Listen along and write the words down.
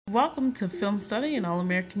Welcome to Film Study, an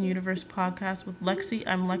All-American Universe podcast with Lexi.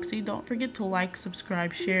 I'm Lexi. Don't forget to like,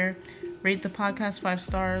 subscribe, share, rate the podcast 5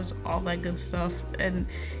 stars, all that good stuff, and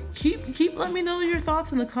keep letting me know your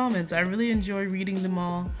thoughts in the comments. I really enjoy reading them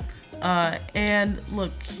all. And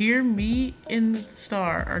look, here me and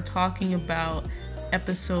Star are talking about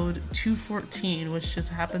episode 214, which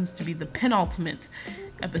just happens to be the penultimate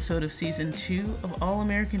episode of season 2 of All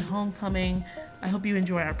American Homecoming. I hope you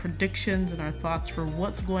enjoy our predictions and our thoughts for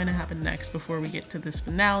what's going to happen next before we get to this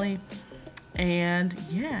finale. And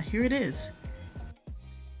yeah, here it is.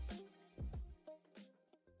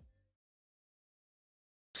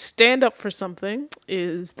 Stand Up for Something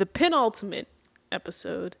is the penultimate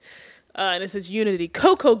episode. And it says Unity.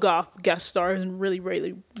 Coco Gauff guest stars in really,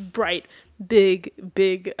 really bright, big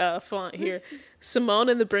font here. Simone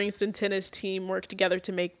and the Bringston tennis team work together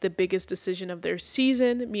to make the biggest decision of their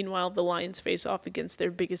season. Meanwhile, the Lions face off against their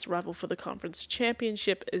biggest rival for the conference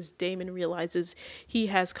championship as Damon realizes he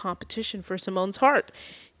has competition for Simone's heart.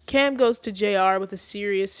 Cam goes to JR with a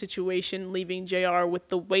serious situation, leaving JR with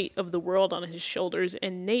the weight of the world on his shoulders,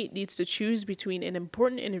 and Nate needs to choose between an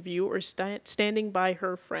important interview or standing by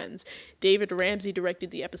her friends. David Ramsey directed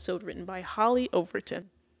the episode, written by Holly Overton.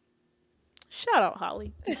 Shout out,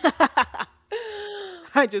 Holly.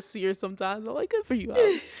 I just see her sometimes. I'm like, good for you,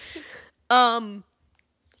 Holly.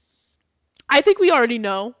 I think we already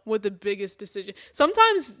know what the biggest decision.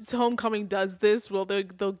 Sometimes Homecoming does this. Well,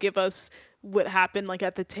 they'll give us what happened like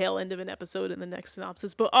at the tail end of an episode in the next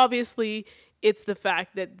synopsis. But obviously, it's the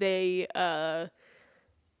fact that they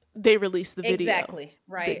released the video Exactly,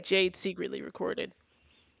 right. that Jade secretly recorded.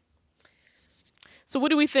 So what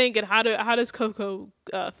do we think, and how does Coco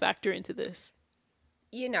factor into this?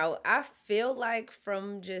 You know, I feel like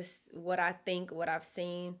from just what I think, what I've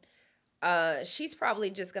seen, she's probably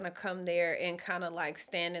just gonna come there and kind of like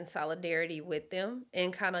stand in solidarity with them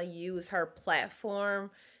and kind of use her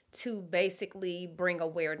platform to basically bring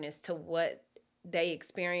awareness to what they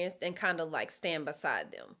experienced and kind of like stand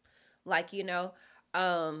beside them. Like,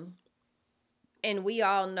 um, and we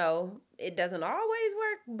all know it doesn't always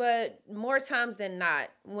work, but more times than not,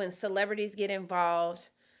 when celebrities get involved,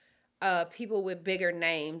 people with bigger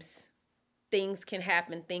names, things can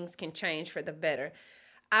happen, things can change for the better.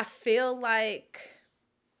 I feel like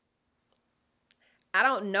I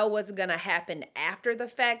don't know what's going to happen after the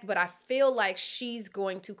fact, but I feel like she's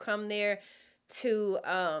going to come there to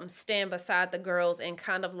stand beside the girls and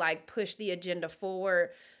kind of like push the agenda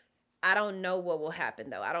forward. I don't know what will happen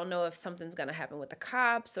though. I don't know if something's going to happen with the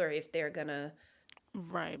cops or if they're going to,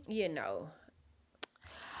 Right.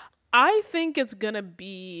 I think it's going to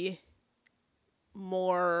be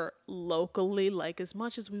more locally, like as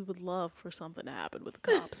much as we would love for something to happen with the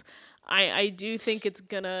cops. I do think it's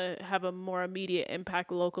gonna have a more immediate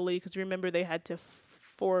impact locally, because remember they had to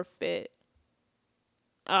forfeit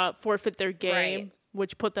their game, right.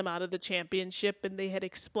 which put them out of the championship, and they had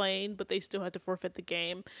explained, but they still had to forfeit the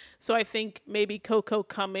game. So I think maybe Coco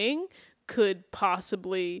coming could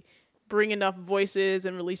possibly bring enough voices,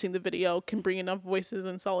 and releasing the video can bring enough voices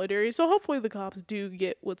in solidarity. So hopefully the cops do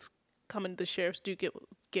get what's coming, the sheriffs do get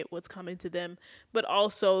what's coming to them, but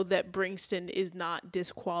also that Bringston is not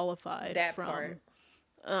disqualified That part.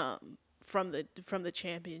 from the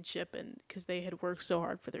championship, and because they had worked so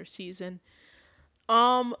hard for their season.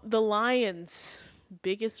 The Lions,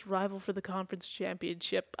 biggest rival for the conference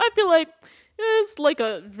championship. I feel like it's like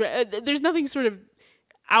there's nothing sort of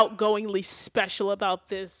outgoingly special about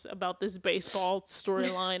this baseball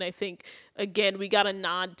storyline. I think again we got a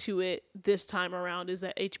nod to it this time around, is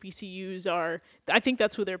that HBCUs are, I think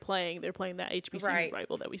that's who they're playing. They're playing that HBCU Right.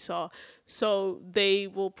 rival that we saw. So they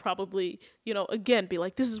will probably, again be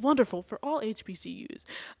like, this is wonderful for all HBCUs.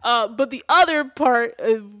 But the other part,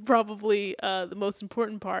 probably the most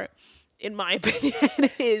important part in my opinion,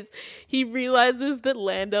 is he realizes that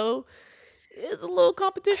Lando is a little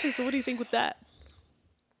competition. So what do you think with that?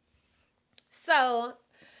 So,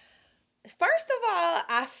 first of all,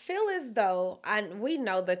 I feel as though we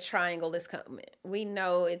know the triangle is coming. We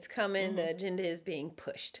know it's coming. Mm-hmm. The agenda is being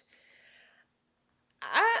pushed.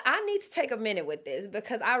 I need to take a minute with this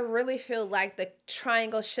because I really feel like the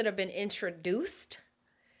triangle should have been introduced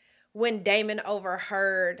when Damon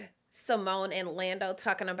overheard Simone and Lando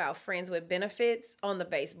talking about friends with benefits on the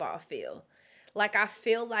baseball field. Like, I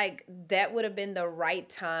feel like that would have been the right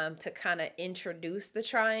time to kind of introduce the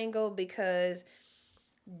triangle because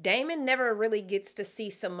Damon never really gets to see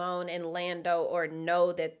Simone and Lando or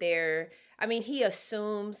know that I mean, he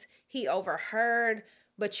assumes he overheard,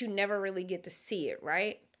 but you never really get to see it,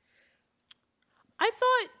 right? I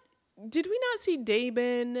thought, did we not see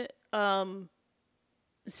Damon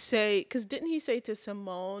say, because didn't he say to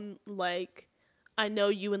Simone, like, I know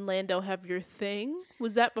you and Lando have your thing?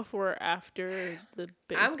 Was that before or after the I'm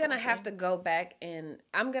baseball gonna have thing? to go back and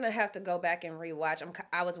rewatch.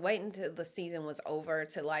 I was waiting till the season was over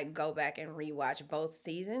to like go back and rewatch both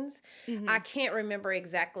seasons. I Hmm. can't remember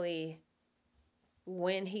exactly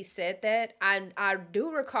when he said that. I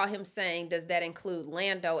do recall him saying, "Does that include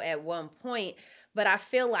Lando?" at one point, but I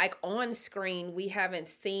feel like on screen we haven't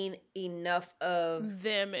seen enough of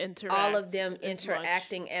Them all of interact them as much.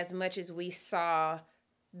 interacting as much as we saw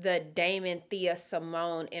the Damon Thea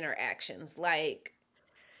Simone interactions. Like,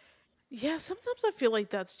 Yeah, sometimes I feel like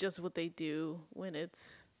that's just what they do when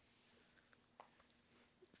it's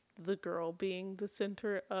the girl being the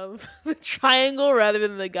center of the triangle rather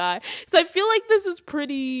than the guy. So I feel like this is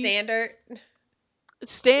pretty standard.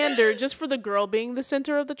 standard just for the girl being the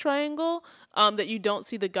center of the triangle, that you don't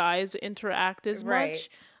see the guys interact as Right.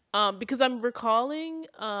 much. Because I'm recalling,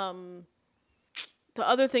 the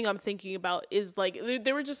other thing I'm thinking about is like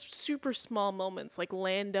there were just super small moments, like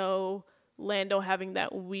Lando having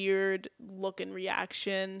that weird look and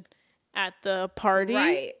reaction at the party.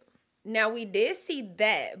 Right. Now we did see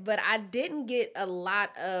that, but I didn't get a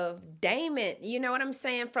lot of Damon, you know what I'm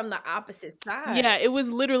saying, from the opposite Yeah, side. it was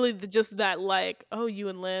literally just that, like, oh, you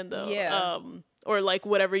and Lando, Yeah. or like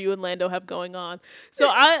whatever you and Lando have going on. So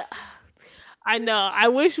I know.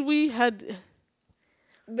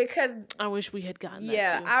 Because I wish we had gotten that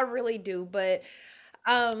yeah, too. I really do, but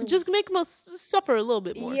um Just make them suffer a little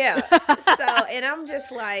bit more. yeah. So, and I'm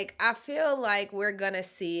just like, I feel like we're gonna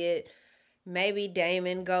see it. Maybe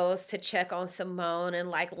Damon goes to check on Simone and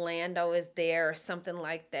like Lando is there or something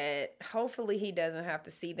like that. Hopefully he doesn't have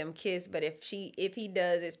to see them kiss, but if he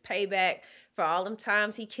does, it's payback for all them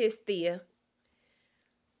times he kissed Thea.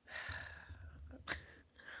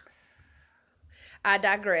 I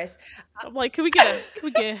digress. I'm like, can we get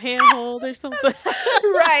a handhold or something?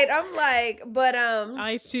 Right. I'm like, but I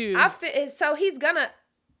I too. feel so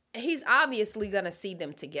he's obviously gonna see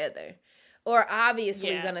them together, or obviously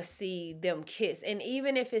Yeah. gonna see them kiss. And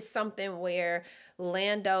even if it's something where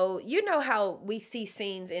Lando, you know how we see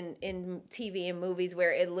scenes in TV and movies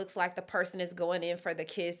where it looks like the person is going in for the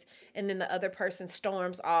kiss and then the other person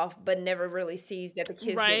storms off but never really sees that the kiss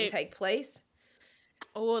didn't Right. take place.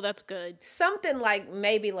 Oh, that's good. Something like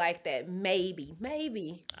maybe like that. Maybe.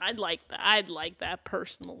 I'd like that. I'd like that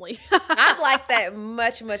personally. I'd like that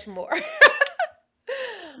much, much more.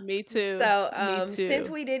 Me too. So, Me since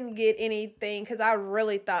too. we didn't get anything, because I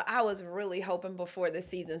was really hoping before the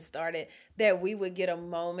season started that we would get a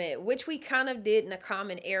moment, which we kind of did in a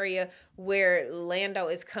common area where Lando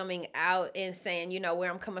is coming out and saying, you know,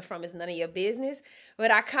 where I'm coming from is none of your business.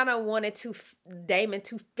 But I kind of wanted Damon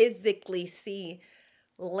to physically see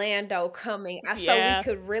Lando coming, so we Yeah.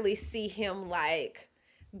 could really see him like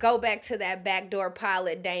go back to that backdoor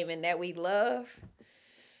pilot Damon that we love.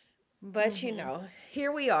 But you Hmm. know,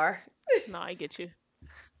 here we are. No, I get you.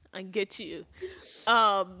 I get you.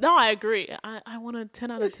 No, I agree. I want a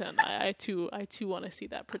 10 out of 10. I too want to see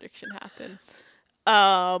that prediction happen.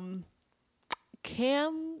 Um,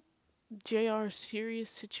 Cam JR's serious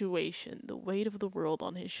situation, the weight of the world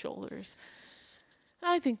on his shoulders.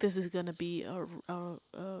 I think this is gonna be a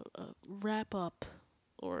wrap up,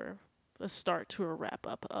 or a start to a wrap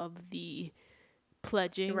up of the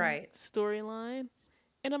pledging Right. storyline.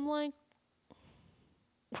 And I'm like,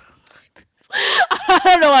 I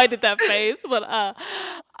don't know why I did that face, but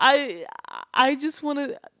I I just want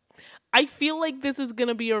to. I feel like this is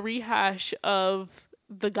gonna be a rehash of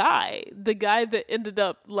the guy that ended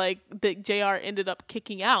up, like, that Jr. ended up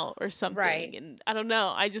kicking out or something, Right. and I don't know.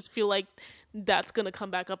 I just feel like that's gonna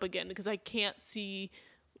come back up again because I can't see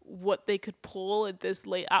what they could pull at this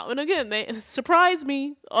late out. And again, they surprise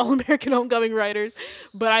me, all American homecoming writers,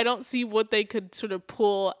 but I don't see what they could sort of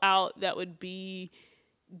pull out that would be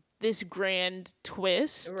this grand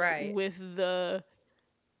twist Right.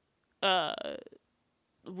 uh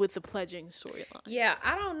with the pledging storyline. Yeah,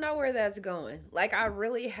 I don't know where that's going. Like, I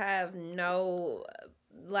really have no,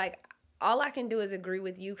 like, all I can do is agree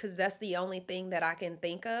with you because that's the only thing that I can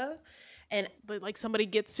think of. And But like somebody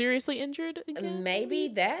gets seriously injured again, maybe maybe?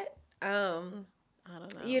 that, um, I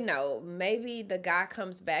don't you know. know, maybe the guy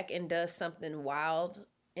comes back and does something wild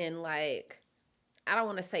and, like, I don't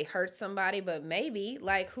want to say hurt somebody, but maybe,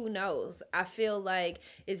 like, who knows? I feel like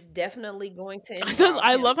it's definitely going to involve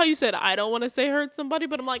I him. love how you said I don't want to say hurt somebody,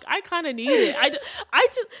 but I'm like, I kind of need it. I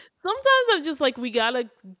just sometimes I'm just like, we gotta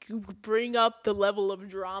bring up the level of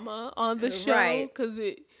drama on the show Right. because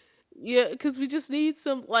yeah, because we just need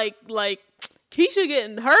some, like Keisha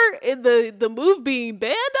getting hurt and the move being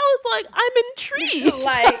banned. I was like, I'm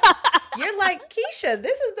Like, intrigued. You're like, Keisha,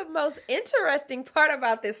 this is the most interesting part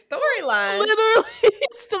about this storyline. Literally,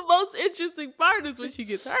 it's the most interesting part is when she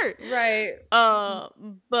gets hurt. Right.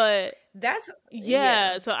 But That's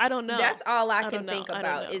yeah. yeah, so I don't know. That's all I I don't can know. think I don't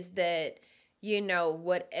about know. is that,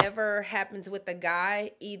 whatever happens with the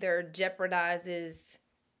guy either jeopardizes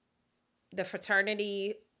the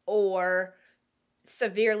fraternity or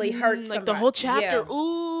severely hurts Like the somebody. whole chapter. Yeah.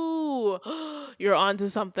 Ooh, you're onto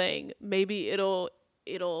something. Maybe it'll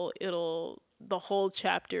the whole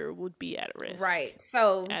chapter would be at risk Right.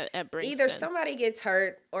 So at either Brainston. somebody gets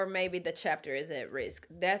hurt or maybe the chapter is at risk.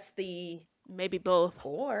 That's the Maybe both.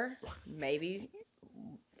 or maybe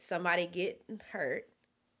somebody getting hurt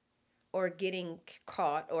or getting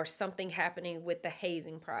caught or something happening with the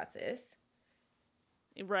hazing process.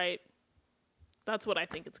 Right. That's what I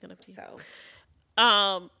think it's gonna be. So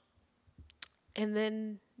Um, and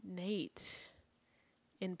then Nate,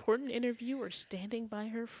 important interview or standing by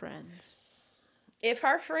her friends. if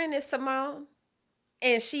her friend is Simone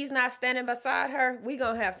and she's not standing beside her, we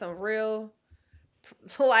gonna have some real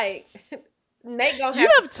like Nate gonna You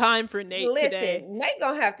have to have time for Nate today. listen. Nate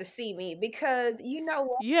gonna have to see me because you know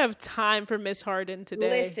what? You have time for Miss Harden today.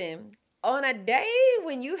 Listen, on a day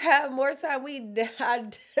when you have more time,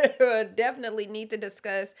 I definitely need to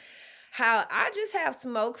discuss how I just have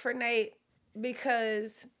smoke for Nate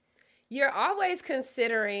because you're always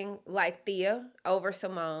considering like Thea over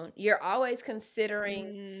Simone. You're always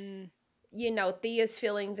considering, Mm, Thea's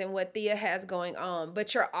feelings and what Thea has going on,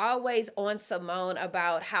 but you're always on Simone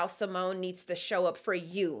about how Simone needs to show up for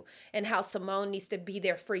you and how Simone needs to be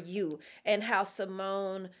there for you and how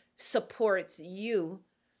Simone supports you,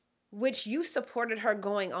 which you supported her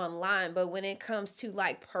going online. But when it comes to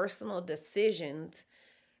like personal decisions,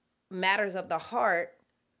 matters of the heart,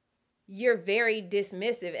 you're very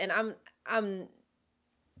dismissive. And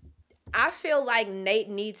I feel like Nate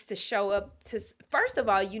needs to show up to, first of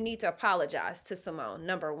all, you need to apologize to Simone,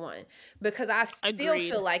 number one, because I still feel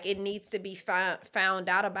agreed. like it needs to be found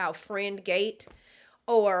out about Friend Gate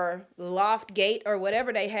or Loft Gate or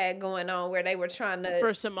whatever they had going on where they were trying to,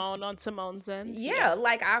 For Simone on Simone's end. Yeah. yeah,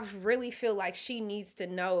 like I really feel like she needs to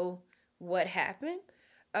know what happened.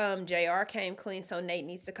 JR came clean, so Nate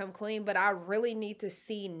needs to come clean, but I really need to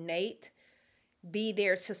see Nate be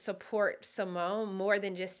there to support Simone more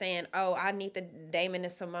than just saying, "Oh, I need the Damon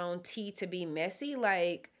and Simone tea to be messy."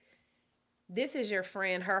 Like, this is your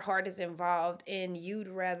friend; her heart is involved, and you'd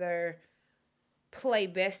rather play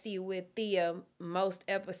bestie with Thea most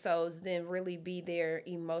episodes than really be there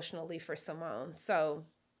emotionally for Simone. So,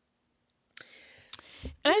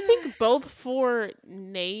 And I think both for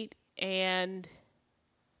Nate and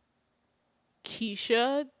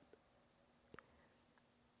Keisha,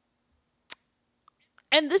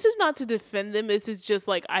 and this is not to defend them, this is just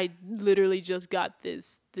like I literally just got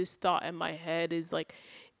this thought in my head is like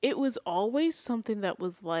it was always something that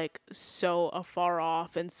was like so afar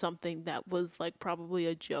off and something that was like probably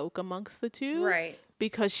a joke amongst the two right,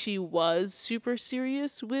 because she was super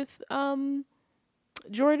serious with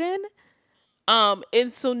Jordan.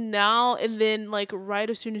 And so now and then like right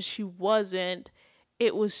as soon as she wasn't,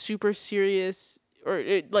 it was super serious or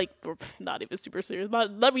it like or not even super serious.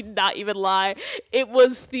 Not, let me not even lie. It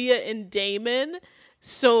was Thea and Damon.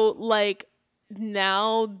 So like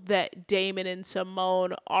now that Damon and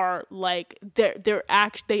Simone are like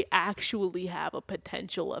they actually have a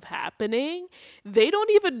potential of happening. They don't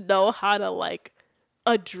even know how to like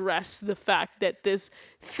address the fact that this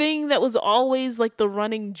thing that was always like the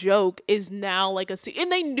running joke is now like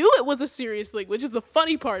and they knew it was a serious thing, which is the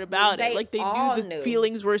funny part about it. they Like they knew all the knew,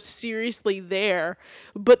 feelings were seriously there,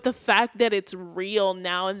 but the fact that it's real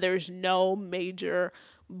now and there's no major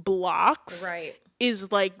blocks right.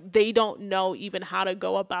 is like they don't know even how to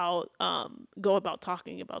go about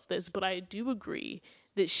talking about this. But I do agree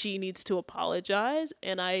that she needs to apologize,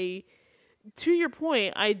 and I to your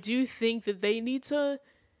point, I do think that they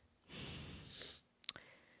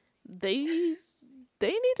they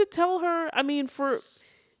need to tell her. I mean,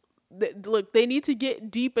 look, they need to get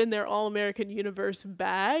deep in their All American Universe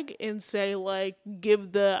bag and say like,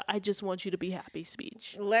 give the "I just want you to be happy"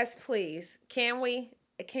 speech. Let's please, can we?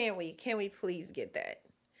 Can we please get that?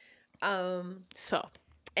 Um, So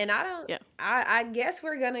And I don't. yeah, I guess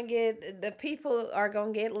we're gonna get the people are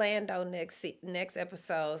gonna get Lando next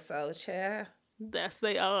episode. So, yeah, yes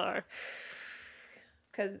they are.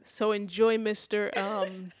 because So enjoy, Mister.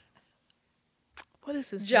 What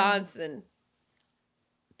is his name? Johnson,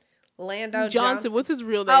 Lando Johnson. What's Johnson. his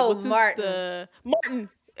real name? Oh, What's his Martin. the Martin?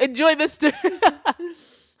 Enjoy, Mister.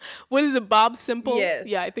 What is it? Bob Simple? Yes.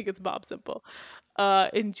 Yeah, I think it's Bob Simple.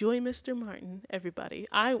 Enjoy Mr. Martin, everybody.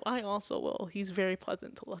 I also will. He's very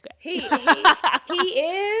pleasant to look He he at. he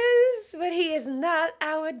is, but he is not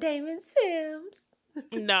our Damon Sims.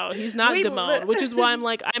 No, he's not We Damone, which is why I'm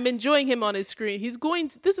like, I'm enjoying him on his screen.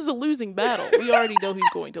 This is a losing battle. We already know he's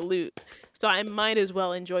going to lose. So I might as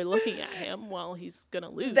well enjoy looking at him while he's gonna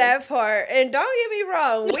that lose. part. And don't get me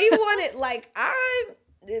wrong, we wanted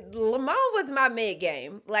Lamont was my mid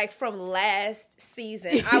game. Like from last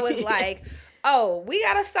season, I was like, oh, we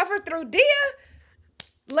gotta suffer through Dia.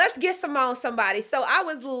 Let's get Simone somebody. So I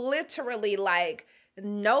was literally like,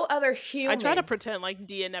 no other I try to human. pretend like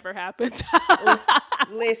Dia never happened.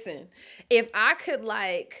 Listen, if I could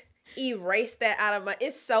like erase that out of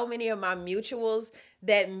it's so many of my mutuals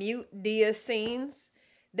that mute Dia scenes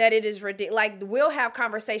that it is ridiculous. Like we'll have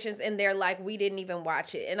conversations and they're like, we didn't even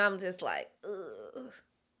watch it. And I'm just like, ugh.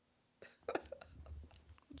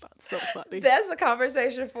 That's so funny. That's a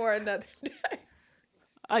conversation for another day.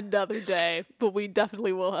 Another day, but we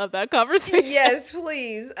definitely will have that conversation. Yes,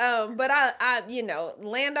 please. But I,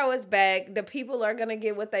 Lando is back. The people are gonna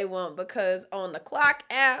get what they want because on the Clock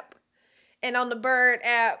app and on the Bird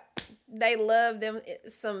app, they love them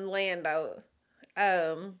some Lando.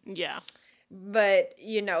 Yeah. But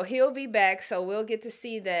he'll be back, so we'll get to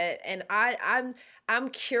see that. And I'm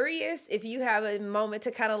curious if you have a moment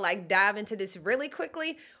to kind of like dive into this really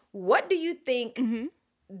quickly. What do you think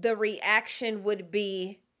the reaction would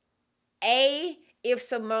be? A, if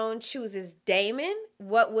Simone chooses Damon,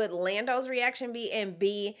 what would Lando's reaction be? And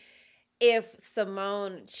B, if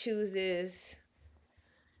Simone chooses,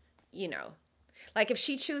 like if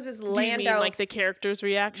she chooses Lando. Do you mean like the character's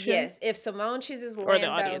reaction? Yes. If Simone chooses Lando. Or the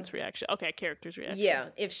audience reaction. Okay, character's reaction. Yeah.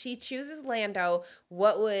 If she chooses Lando,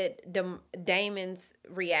 what would Damon's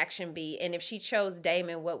reaction be? And if she chose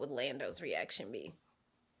Damon, what would Lando's reaction be?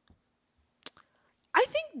 I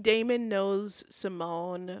think Damon knows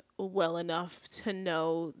Simone well enough to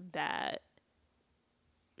know that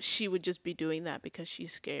she would just be doing that because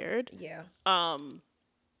she's scared. Yeah.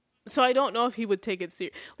 So I don't know if he would take it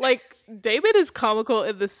serious. Like Damon is comical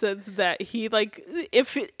in the sense that he like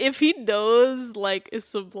if he knows like is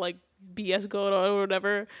some like BS going on or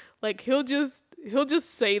whatever, like he'll just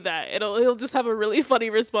say that and he'll just have a really funny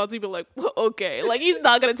response. He'll be like, well, okay, like he's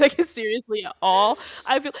not gonna take it seriously at all.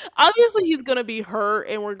 I feel obviously he's gonna be hurt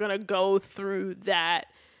and we're gonna go through that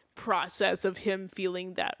process of him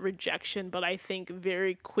feeling that rejection, but I think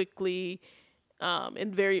very quickly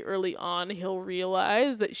and very early on he'll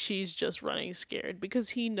realize that she's just running scared because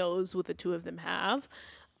he knows what the two of them have.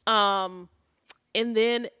 And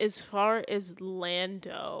then as far as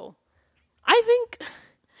Lando, I think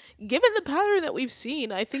given the pattern that we've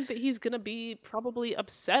seen, I think that he's gonna be probably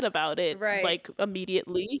upset about it, Right. like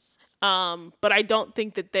immediately. But I don't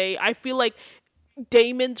think that I feel like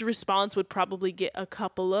Damon's response would probably get a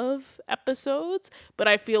couple of episodes, but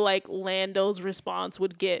I feel like Lando's response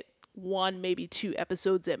would get one, maybe 2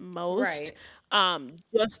 episodes at most. Right.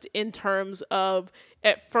 Just in terms of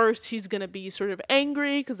at first he's gonna be sort of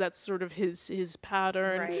angry because that's sort of his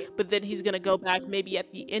pattern, Right. but then he's gonna go back maybe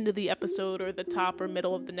at the end of the episode or the top or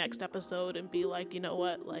middle of the next episode and be like, you know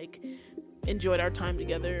what, like enjoyed our time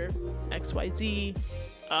together, XYZ,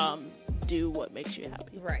 do what makes you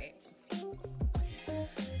happy. Right.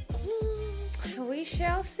 We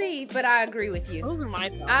shall see, but I agree with you. Those are my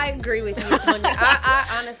thoughts. I agree with you.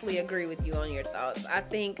 I honestly agree with you on your thoughts. I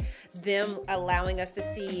think them allowing us to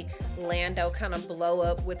see Lando kind of blow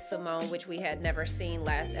up with Simone, which we had never seen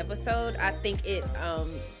last episode, I think it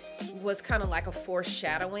was kind of like a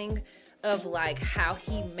foreshadowing of like how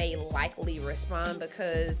he may likely respond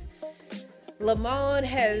because Lamone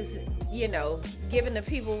has, given the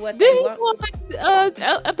people what they want. Like,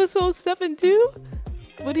 episode 7 too?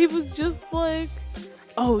 But he was just like,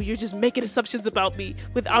 oh, you're just making assumptions about me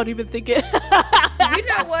without even thinking. You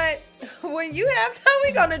know what? When you have time,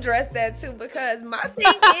 we're going to address that too, because my thing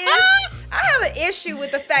is, I have an issue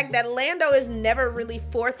with the fact that Lando is never really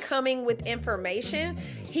forthcoming with information.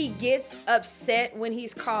 He gets upset when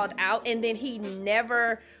he's called out, and then he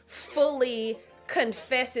never fully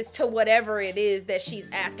confesses to whatever it is that she's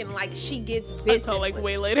asking. Like, she gets bits until like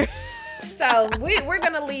way later. So we're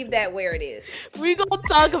gonna leave that where it is. We gonna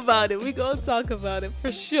talk about it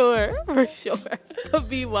for sure. But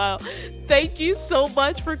meanwhile, thank you so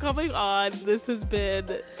much for coming on. This has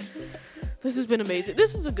been amazing.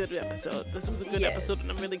 This was a good episode.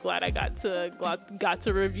 And I'm really glad I got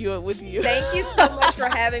to review it with you. Thank you so much for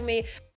having me.